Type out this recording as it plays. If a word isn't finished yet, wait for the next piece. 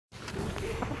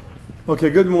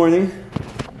Okay, good morning.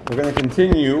 We're going to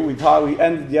continue. We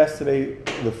ended yesterday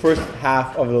the first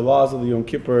half of the laws of the Yom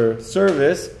Kippur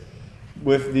service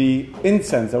with the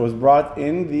incense that was brought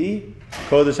in the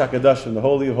Kodesh HaKadoshim, the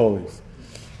Holy of Holies.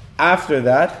 After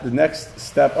that, the next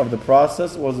step of the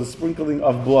process was the sprinkling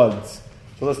of bloods.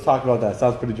 So let's talk about that.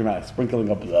 Sounds pretty dramatic. Sprinkling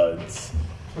of bloods.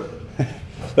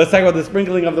 Let's talk about the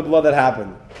sprinkling of the blood that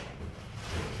happened.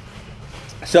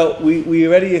 So we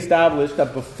already established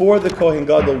that before the Kohen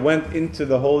Gadol went into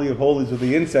the Holy of Holies with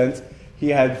the incense, he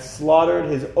had slaughtered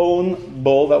his own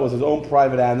bull, that was his own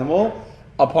private animal,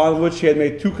 upon which he had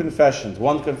made two confessions.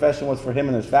 One confession was for him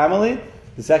and his family.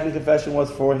 The second confession was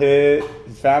for his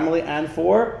family and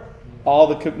for all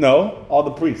the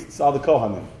priests, all the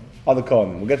Kohanim.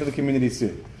 We'll get to the community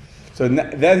soon. So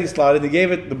then he slaughtered. He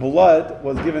gave it. The blood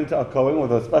was given to a Kohen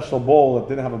with a special bowl that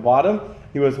didn't have a bottom.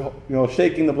 He was,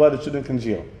 shaking the blood; it shouldn't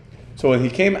congeal. So when he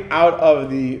came out of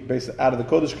the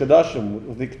Kodesh Kodashim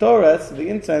with the Ktores, the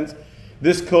incense,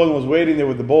 this Kohen was waiting there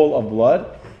with the bowl of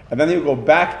blood, and then he would go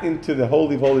back into the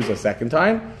Holy of Holies a second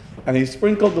time, and he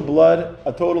sprinkled the blood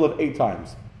a total of 8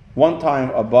 times. 1 time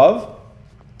above,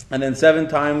 and then 7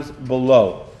 times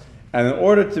below. And in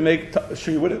order to make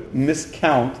sure you wouldn't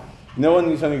miscount, when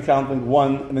you're counting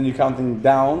 1 and then you're counting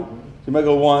down, so you might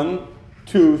go 1,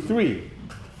 2, 3.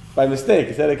 By mistake,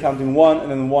 instead of counting 1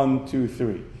 and then 1, 2,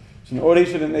 3. So in order you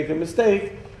shouldn't make a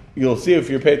mistake, you'll see if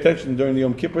you pay attention during the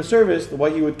Yom Kippur service,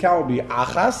 what you would count would be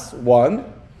Achas, 1,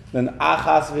 then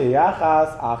Achas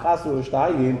ve'Achas, Achas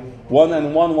ve'Shtayim, 1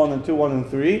 and 1, 1 and 2, 1 and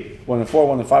 3, 1 and 4,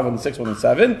 1 and 5, 1 and 6, 1 and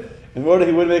 7. In order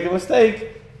he would make a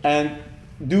mistake and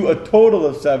do a total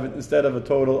of 7 instead of a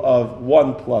total of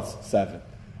 1 plus 7.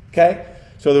 Okay?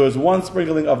 So there was 1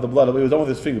 sprinkling of the blood. He was done with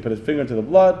his finger. Put his finger into the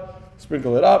blood,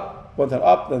 sprinkle it up, 1 time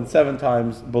up, then 7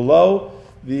 times below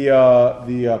the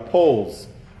poles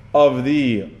of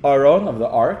the Aron, of the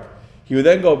Ark. He would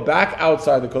then go back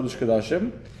outside the Kodesh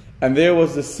Kodashim, and there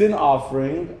was the sin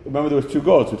offering. Remember, there was 2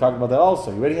 goats. We talked about that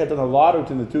also. He already had done a lot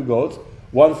between the 2 goats,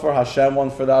 1 for Hashem, 1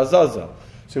 for the Azazel.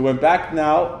 So he went back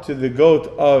now to the goat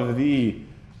of the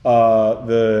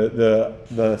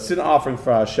sin offering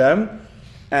for Hashem,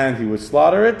 and he would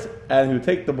slaughter it, and he would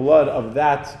take the blood of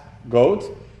that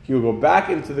goat. He would go back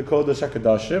into the Kodesh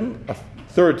HaKadoshim, a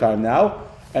 3rd time now,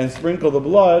 and sprinkle the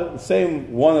blood, the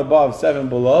same 1 above, 7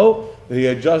 below, that he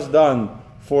had just done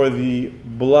for the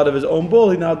blood of his own bull.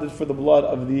 He now did for the blood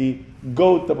of the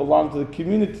goat that belonged to the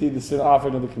community, the sin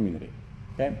offering of the community.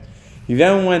 Okay? He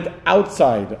then went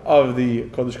outside of the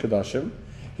Kodesh HaKadoshim.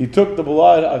 He took the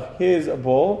blood of his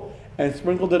bull and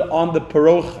sprinkled it on the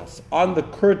parochas, on the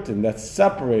curtain that's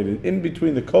separated in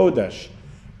between the Kodesh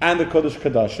and the Kodesh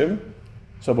HaKadoshim.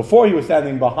 So before he was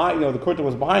standing behind, the curtain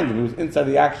was behind him. He was inside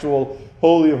the actual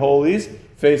Holy of Holies,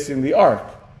 facing the Ark.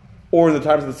 Or in the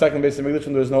times of the second base of English,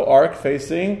 when there was no Ark,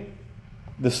 facing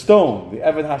the stone, the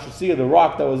Evan HaShasiyah, the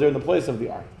rock that was there in the place of the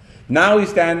Ark. Now he's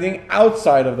standing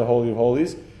outside of the Holy of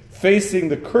Holies, facing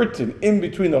the curtain in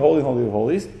between the Holy and Holy of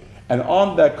Holies, and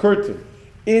on that curtain,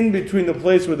 in between the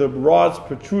place where the rods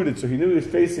protruded, so he knew he was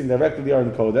facing directly the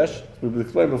Aron Kodesh. We've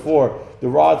explained before, the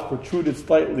rods protruded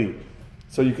slightly,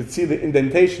 so you could see the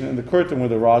indentation in the curtain where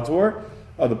the rods were,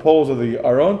 the poles of the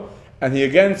Aron, and he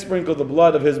again sprinkled the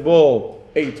blood of his bull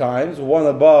 8 times, 1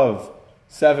 above,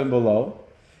 7 below.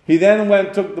 He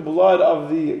then took the blood of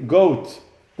the goat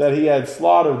that he had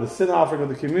slaughtered, the sin offering of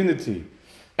the community,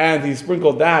 and he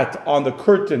sprinkled that on the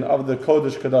curtain of the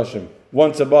Kodesh Kodashim,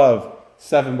 once above,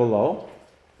 7 below.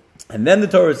 And then the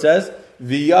Torah says,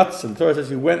 V'yatz, the Torah says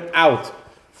he went out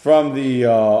from the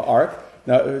Ark.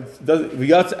 Now,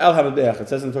 V'yatz el ha-mizbeach, it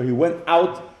says in the Torah, he went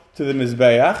out to the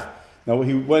Mizbeach. Now, when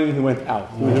he went out,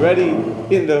 he was already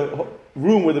in the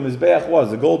room where the Mizbeach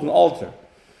was, the golden altar.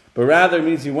 But rather, it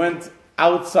means he went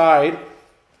outside.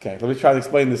 Okay, let me try to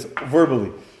explain this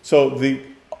verbally. So,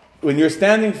 when you're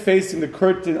standing facing the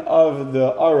curtain of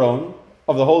the Aron,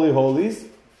 of the Holy Holies,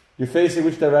 you're facing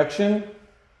which direction?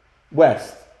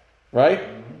 West. Right?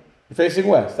 You're facing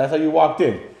west. That's how you walked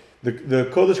in. The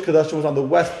Kodesh Kodashim was on the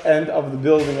west end of the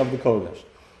building of the Kodesh.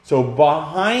 So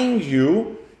behind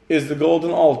you is the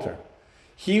golden altar.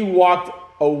 He walked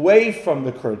away from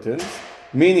the curtains,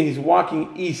 meaning he's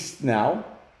walking east now,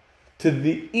 to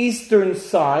the eastern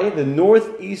side, the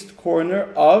northeast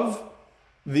corner of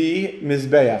the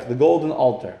Mizbeach, the golden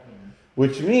altar.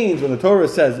 Which means when the Torah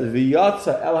says,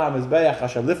 V'yatza el ha-mizbeach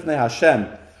asher lifnei Hashem,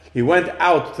 he went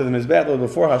out to the Mizbeach that was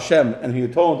before Hashem, and he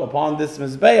atoned upon this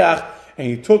Mizbeach, and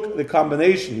he took the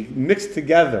combination, he mixed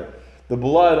together the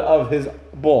blood of his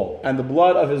bull and the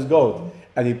blood of his goat,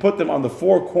 and he put them on the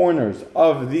 4 corners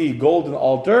of the golden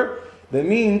altar. That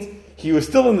means he was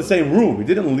still in the same room. He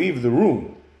didn't leave the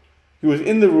room. He was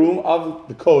in the room of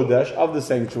the Kodesh, of the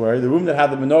sanctuary, the room that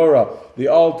had the menorah, the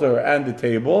altar, and the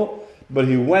table. But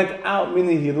he went out,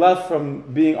 meaning he left from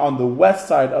being on the west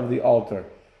side of the altar,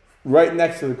 right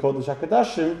next to the Kodesh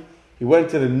HaKadoshim. He went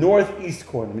to the northeast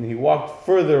corner, meaning he walked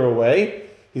further away.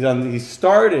 He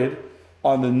started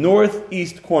on the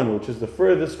northeast corner, which is the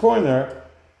furthest corner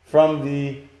from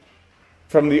the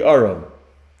Aron.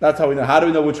 That's how we know. How do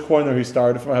we know which corner he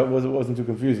started from? It wasn't too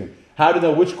confusing. How do we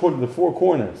know which corner, the four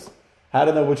corners? How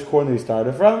do we know which corner he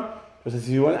started from? Because as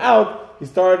he went out, he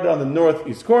started on the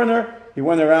northeast corner. He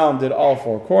went around, did all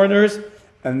four corners.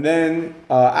 And then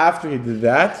after he did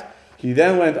that, he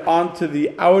then went on to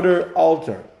the outer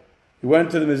altar. He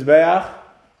went to the Mizbeach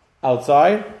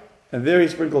outside, and there he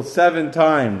sprinkled 7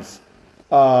 times.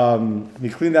 He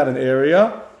cleaned out an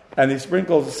area, and he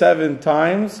sprinkled 7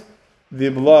 times the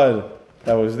blood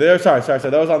that was there. Sorry.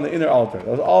 That was on the inner altar. That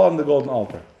was all on the golden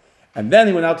altar. And then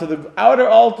he went out to the outer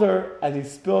altar, and he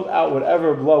spilled out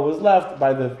whatever blood was left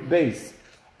by the base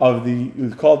of it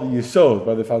was called the Yesod,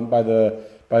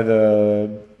 by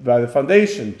the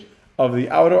foundation of the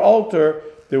outer altar.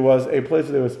 There was a place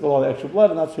where they would spill all the extra blood,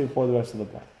 and that's where he poured the rest of the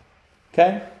blood.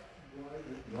 Okay?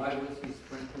 Why was he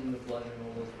sprinkling the blood in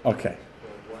all those places? Okay.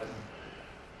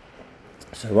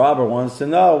 So Robert wants to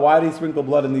know, why did he sprinkle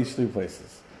blood in these 3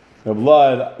 places? We have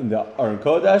blood in the Aron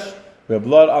Kodesh, we have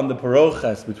blood on the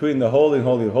Paroches between the Holy and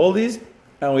Holy of Holies,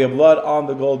 and we have blood on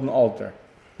the golden altar.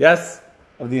 Yes?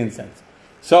 Of the incense.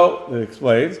 So, it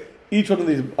explains, each one of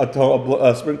these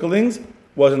sprinklings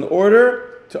was in order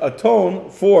to atone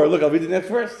for, look, I'll read the next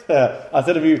verse. I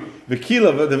said to you,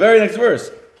 V'chila, the very next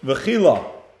verse, V'chila,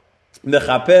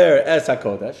 Nechaper es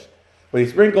HaKodesh. When he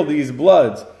sprinkled these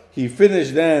bloods, he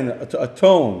finished then to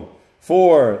atone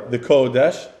for the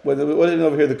Kodesh. What does it mean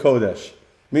over here, the Kodesh? It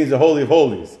means the Holy of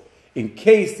Holies. In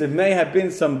case there may have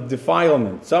been some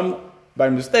defilement, some by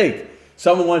mistake,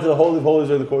 someone went to the Holy of Holies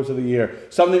during the course of the year,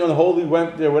 something unholy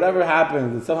went there, whatever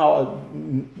happened, and somehow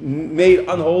made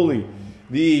unholy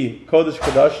the Kodesh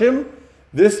Kodashim,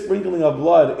 this sprinkling of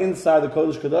blood inside the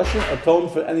Kodesh Kodashim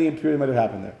atoned for any impurity that might have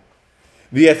happened there.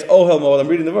 V'yetz ohel moed, I'm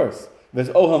reading the verse.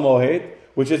 V'yetz ohel moed,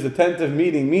 which is the tent of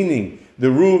meeting, meaning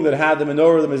the room that had the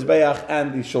menorah, the mizbeach,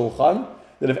 and the shulchan,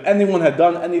 that if anyone had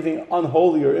done anything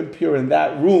unholy or impure in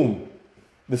that room,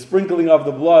 the sprinkling of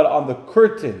the blood on the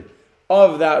curtain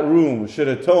of that room should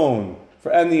atone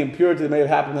for any impurity that may have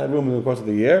happened in that room in the course of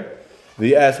the year.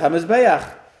 The es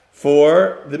ha-mizbeach,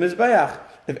 for the mizbeach.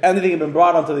 If anything had been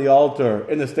brought onto the altar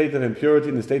in a state of impurity,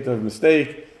 in a state of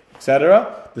mistake,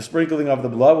 etc., the sprinkling of the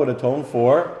blood would atone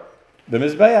for the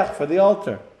mizbeach, for the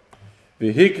altar.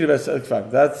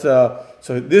 That's so.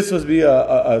 This would be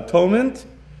a atonement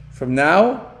from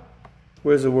now.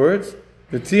 Where's the words?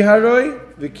 The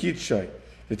tiharoi, the kitchoy.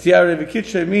 The tiharoi, the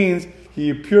kitchoy means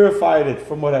he purified it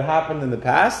from what had happened in the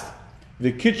past.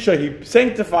 The kitchoy, he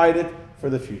sanctified it for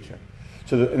the future.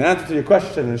 So, in answer to your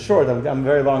question, in short, I'm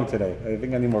very long today. I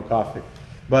think I need more coffee.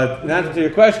 But in answer to your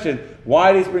question,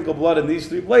 why did he sprinkle blood in these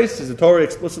 3 places? The Torah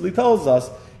explicitly tells us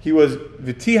he was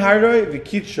v'tiharoi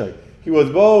v'kitshoy. He was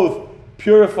both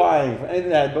purifying for anything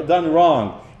that had done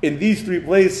wrong in these 3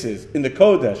 places, in the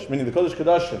Kodesh, meaning the Kodesh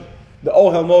Kodashim, the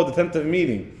Ohel Moed, the tent of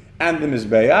meeting, and the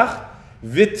Mizbeach.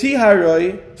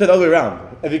 V'tiharoi, so the other way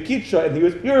around. And v'kitshoy, and he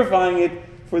was purifying it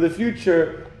for the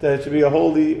future, that it should be a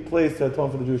holy place to atone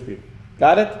for the Jewish people.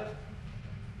 Got it?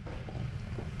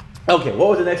 Okay, what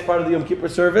was the next part of the Yom Kippur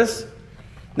service?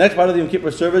 Next part of the Yom Kippur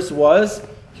service was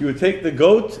he would take the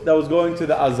goat that was going to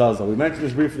the Azazel. We mentioned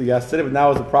this briefly yesterday, but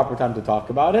now is the proper time to talk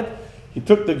about it. He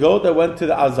took the goat that went to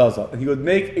the Azazel, and he would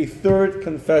make a 3rd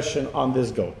confession on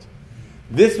this goat.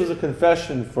 This was a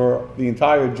confession for the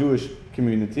entire Jewish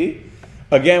community.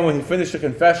 Again, when he finished the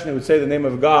confession, he would say the name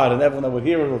of God, and everyone that would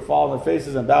hear it would fall on their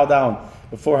faces and bow down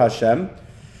before Hashem.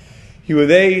 He would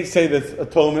say this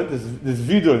atonement, this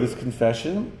vidur, this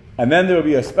confession, and then there would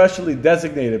be a specially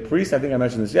designated priest, I think I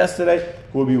mentioned this yesterday,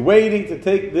 who would be waiting to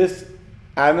take this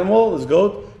animal, this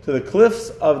goat, to the cliffs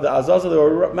of the Azazel. There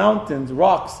were mountains,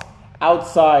 rocks,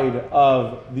 outside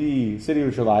of the city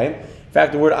of Yerushalayim. In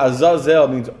fact, the word Azazel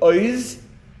means oiz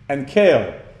and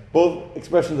kale, both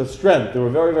expressions of strength. They were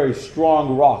very, very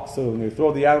strong rocks. So when they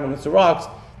throw the animal against the rocks,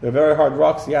 they're very hard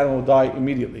rocks, the animal will die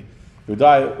immediately. He would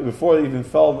die before it even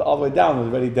fell all the way down, it was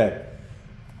already dead.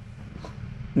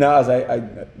 Now, as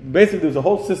basically there was a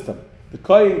whole system. The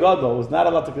Kohen Gadol was not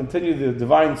allowed to continue the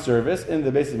divine service in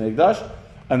the Beis Hamikdash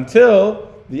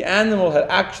until the animal had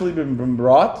actually been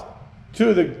brought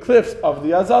to the cliffs of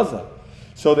the Azazel.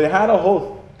 So they had a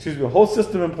whole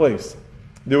system in place.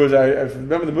 There was, I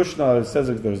remember the Mishnah says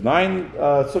there was 9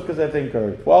 sukkahs, I think,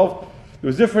 or 12. There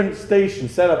was different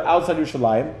stations set up outside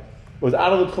Yerushalayim, was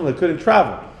out of the Tchum, they couldn't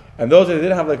travel. And those that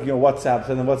didn't have WhatsApp,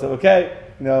 send them WhatsApp, okay,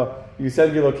 you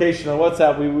send your location on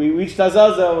WhatsApp, we reached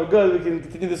Azazel, we're good, we can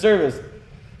continue the service.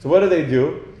 So what did they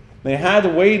do? They had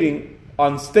waiting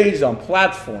on stages, on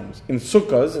platforms, in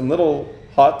sukkahs, in little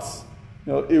huts,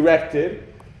 erected.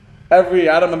 I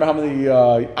don't remember how many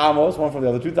amos, one from the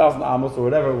other, 2,000 amos or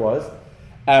whatever it was.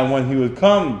 And when he would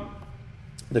come,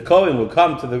 the Kohen would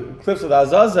come to the cliffs of the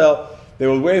Azazel, they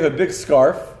would wave a big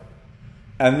scarf,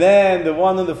 and then the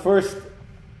one in the first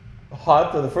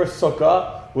hut, or the first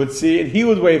sukkah, would see it, he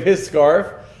would wave his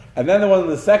scarf, and then the one in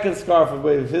the second scarf would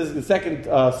wave the second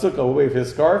sukkah would wave his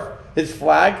scarf, his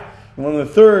flag, and one in the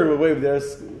third would wave their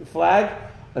flag,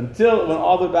 until it went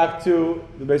all the way back to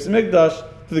the Beis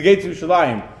Hamikdash, to the gates of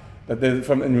Yerushalayim. That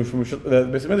from the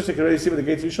Beis Hamikdash, they could already see by the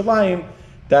gates of Yerushalayim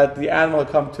that the animal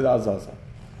had come to the Azazel.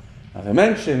 As I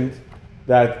mentioned,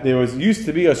 that there used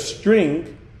to be a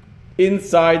string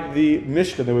inside the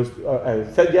Mishkan. There was,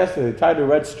 I said yesterday, they tied a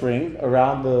red string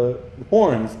around the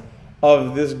horns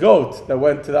of this goat that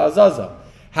went to the Azazel.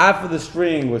 Half of the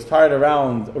string was tied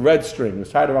around, a red string was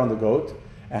tied around the goat,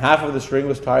 and half of the string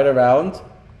was tied around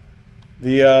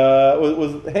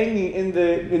was hanging in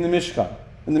the Mishkan,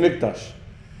 in the Mikdash.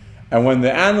 And when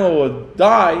the animal would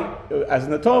die, as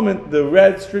an atonement, the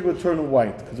red string would turn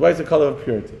white, because white is the color of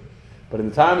purity. But in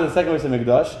the time of the second Beis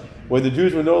Hamikdash, where the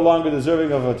Jews were no longer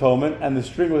deserving of atonement, and the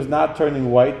string was not turning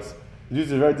white, the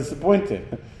Jews were very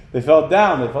disappointed. They felt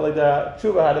down. They felt like their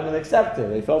tshuva hadn't been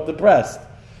accepted. They felt depressed.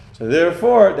 So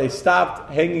therefore, they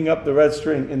stopped hanging up the red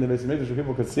string in the Beis Hamikdash so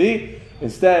people could see.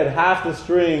 Instead, half the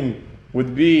string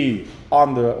would be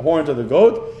on the horns of the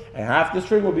goat, and half the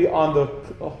string would be on the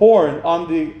horn,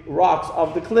 on the rocks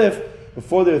of the cliff.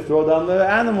 Before they would throw down the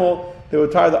animal, they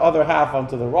would tie the other half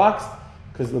onto the rocks,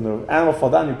 because when the animal fell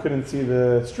down, you couldn't see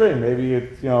the string. Maybe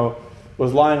it,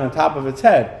 was lying on top of its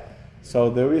head. So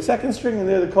there would be a second string, and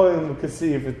there the Kohen could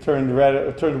see if it turned red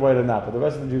or turned white or not. But the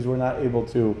rest of the Jews were not able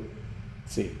to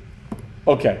see.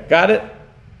 Okay, got it?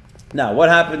 Now, what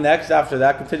happened next after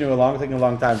that? Continuing along, taking a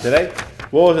long time today.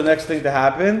 What was the next thing to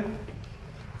happen?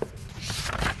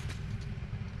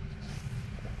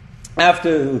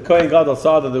 After the Kohen Gadol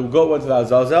saw that the goat went to the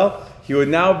Azazel, he would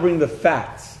now bring the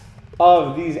fats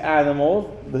of these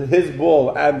animals, his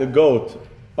bull and the goat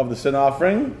of the sin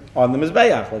offering, on the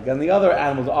Mizbeach, like and the other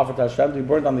animals offered to Hashem to be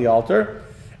burnt on the altar.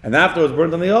 And after it was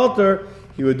burnt on the altar,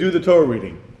 he would do the Torah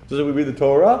reading. So as we read the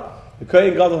Torah, the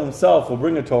Kohen Gadol himself will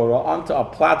bring a Torah onto a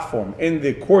platform in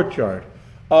the courtyard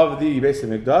of the Beis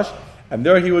Hamikdash, and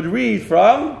there he would read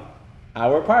from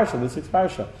our parsha, the sixth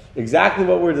parsha. Exactly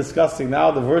what we're discussing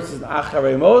now, the verses in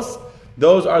Acharei Mos,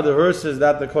 those are the verses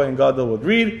that the Kohen Gadol would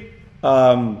read.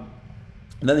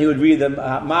 And then he would read them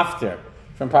maftir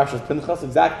from Parshas Pinchas.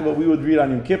 Exactly what we would read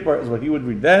on Yom Kippur is what he would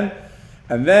read then.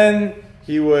 And then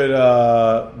he would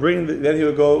bring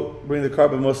the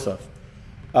Karban Musaf.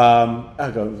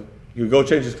 He would go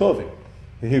change his clothing.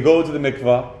 He would go to the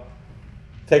mikvah,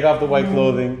 take off the white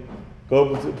clothing,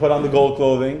 go put on the gold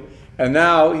clothing, and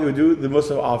now he would do the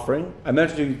Musaf offering. I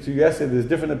mentioned to you yesterday, there's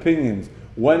different opinions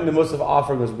when the Musaf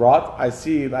offering was brought. I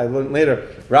learned later,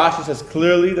 Rashi says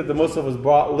clearly that the Musaf was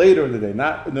brought later in the day,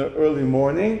 not in the early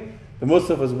morning. The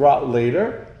Musaf was brought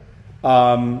later.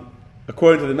 According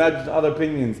to the Medrash and other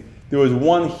opinions, there was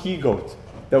one he-goat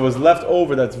that was left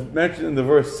over that's mentioned in the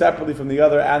verse separately from the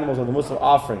other animals of the Musaf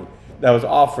offering that was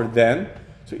offered then.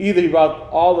 So either he brought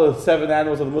all the 7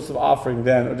 animals of the Musaf offering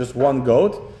then, or just one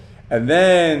goat. And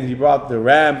then he brought the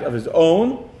rams of his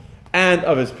own and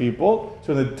of his people.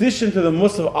 So in addition to the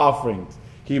Musaf offerings,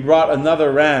 he brought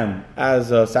another ram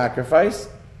as a sacrifice.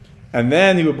 And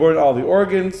then he would burn all the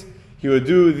organs. He would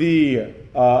do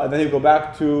and then he would go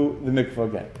back to the mikvah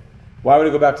again. Why would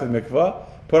he go back to the mikvah?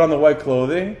 Put on the white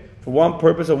clothing for one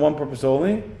purpose and one purpose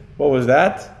only. What was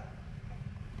that?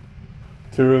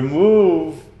 To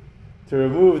remove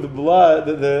the blood,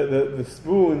 the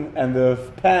spoon and the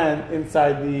pan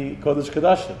inside the Kodesh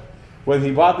Kodashim. When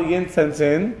he brought the incense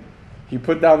in, he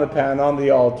put down the pan on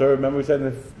the altar. Remember we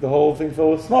said the whole thing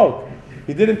filled with smoke.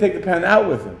 He didn't take the pan out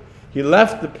with him. He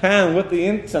left the pan with the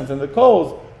incense and the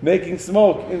coals making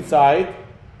smoke inside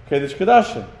Kodesh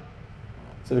Kodashim.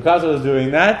 So because he was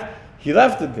doing that, he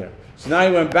left it there. So now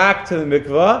he went back to the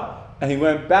mikvah, and he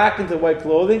went back into white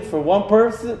clothing for one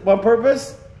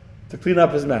purpose, to clean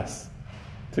up his mess.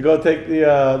 To go take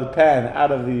the pan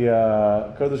out of the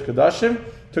Kodesh Kodashim,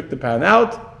 took the pan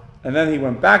out, and then he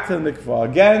went back to the mikvah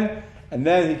again, and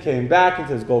then he came back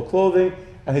into his gold clothing,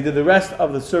 and he did the rest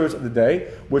of the service of the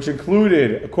day, which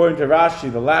included, according to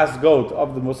Rashi, the last goat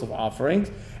of the Musaf offerings,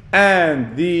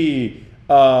 and the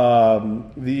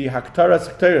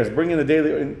Haktaras, bringing the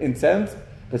daily incense,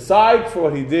 besides for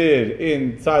what he did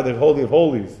inside the Holy of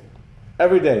Holies,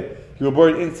 every day, he would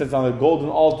burn incense on the golden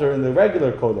altar in the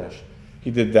regular Kodesh. He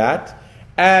did that.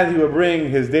 And he would bring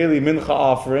his daily mincha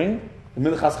offering, the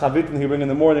minchas chavitin he would bring in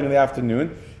the morning and the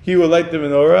afternoon. He would light the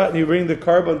menorah, and he would bring the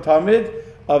carbon tamid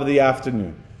of the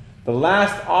afternoon. The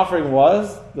last offering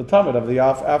was the tamid of the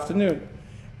afternoon.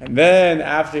 And then,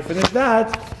 after he finished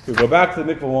that, he would go back to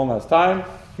the mikveh one last time,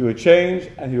 he would change,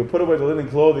 and he would put away the linen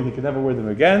clothing, he could never wear them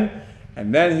again,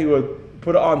 and then he would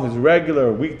put on his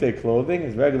regular weekday clothing,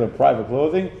 his regular private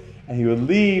clothing, and he would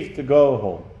leave to go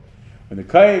home. When the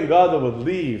Kohen Gadol would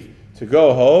leave to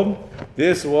go home,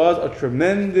 this was a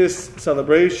tremendous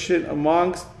celebration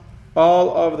amongst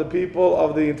all of the people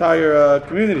of the entire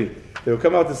community. They would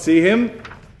come out to see him,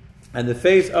 and the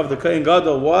face of the Kohen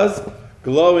Gadol was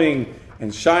glowing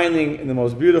and shining in the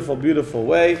most beautiful, beautiful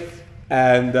way,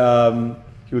 and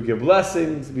he would give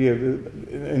blessings.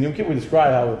 And Yom Kippur we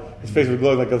describe how his face would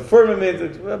glow like a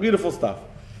firmament, beautiful stuff.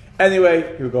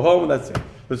 Anyway, he would go home, and that's it.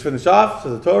 Let's finish off. So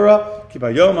the Torah,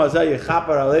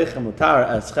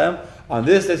 on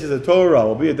this day, says the Torah,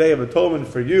 will be a day of atonement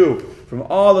for you from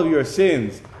all of your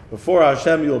sins. Before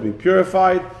Hashem, you will be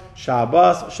purified.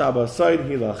 Shabbos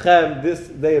hilachem. This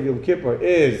day of Yom Kippur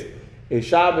is a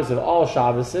Shabbos of all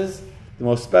Shabbases, the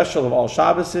most special of all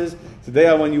Shabbases. It's the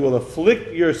day when you will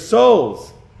afflict your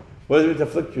souls. What does it mean to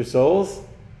afflict your souls?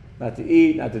 Not to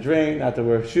eat, not to drink, not to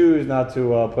wear shoes, not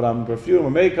to put on perfume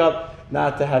or makeup,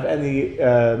 not to have any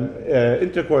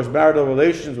intercourse, marital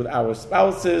relations with our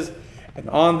spouses. And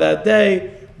on that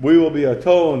day, we will be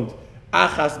atoned.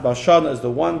 Achas Bashan is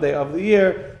the one day of the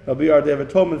year. It'll be our day of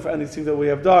atonement for anything that we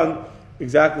have done,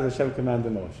 exactly as Hashem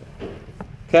commanded Moshe.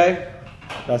 Okay?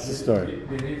 That's the story.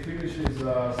 Did he finish his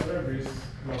service,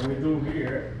 what we do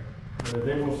here, the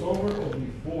day was over or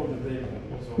before the day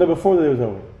was over? No, before the day was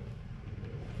over.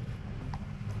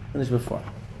 Finish before.